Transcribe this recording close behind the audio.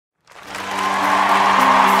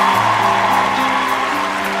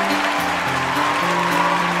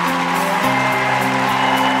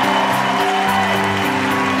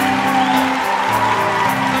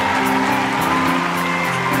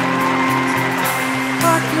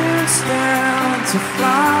stand to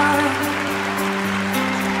fly.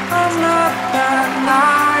 I'm not that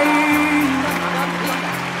naive.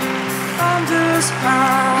 I'm just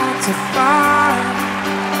out to find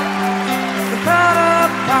the better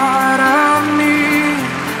part of me.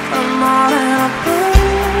 I'm more than a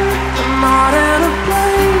bird, I'm more than a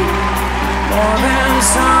plane, more than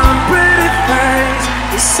some pretty face.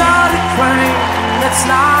 It's hard to claim, it's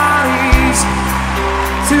not easy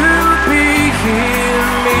to be here,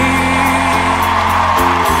 me.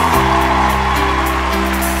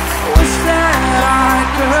 Wish that I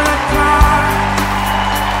could fly,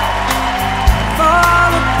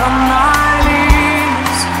 fall upon my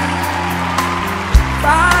knees,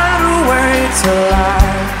 find a way to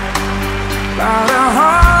lie about a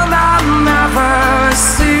home I'll never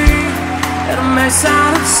see. It may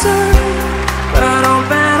sound absurd, but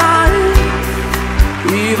open I am.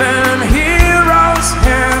 Even heroes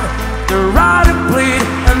have the right to bleed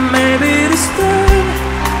and maybe disturb,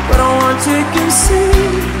 but once you can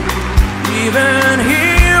see, even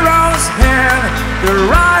heroes have the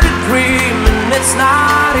right to dream, and it's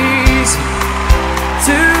not easy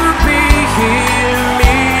to be here,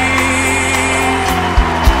 me.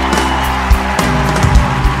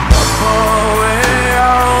 Away,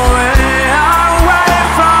 away, away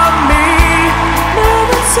from me.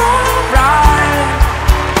 Never's alright.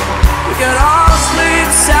 We can all sleep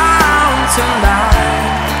sound tonight.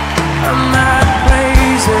 I'm not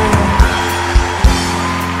crazy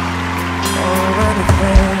or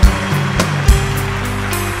anything.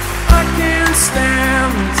 I can't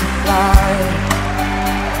stand to fly.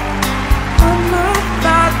 I'm not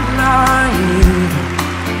that naive.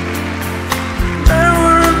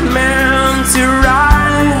 Never meant to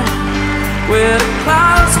ride with the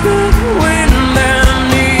clouds between their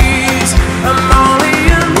knees. I'm only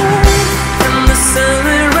a man in the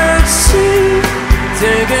silly red sea,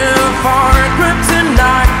 taking for a grip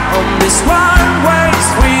tonight on this one-way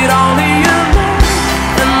street. Only a man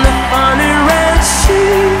in the funny red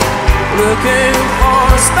sheet, looking for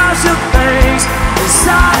a special things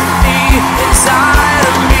inside me, inside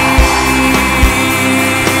of me,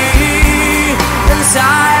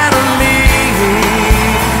 inside of me,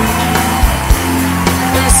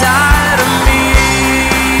 inside of me,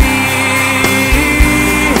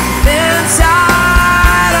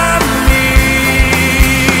 inside of me.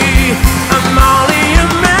 I'm only a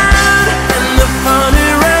man in the funny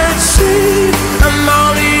red sheet. I'm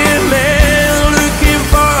only a man looking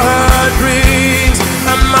for her dreams.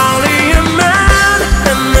 I'm only a man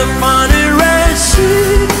in the funny red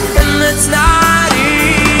sheet, and it's not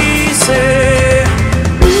easy.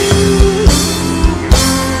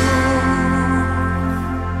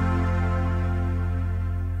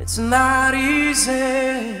 It's not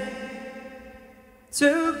easy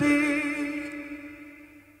to be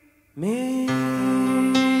me.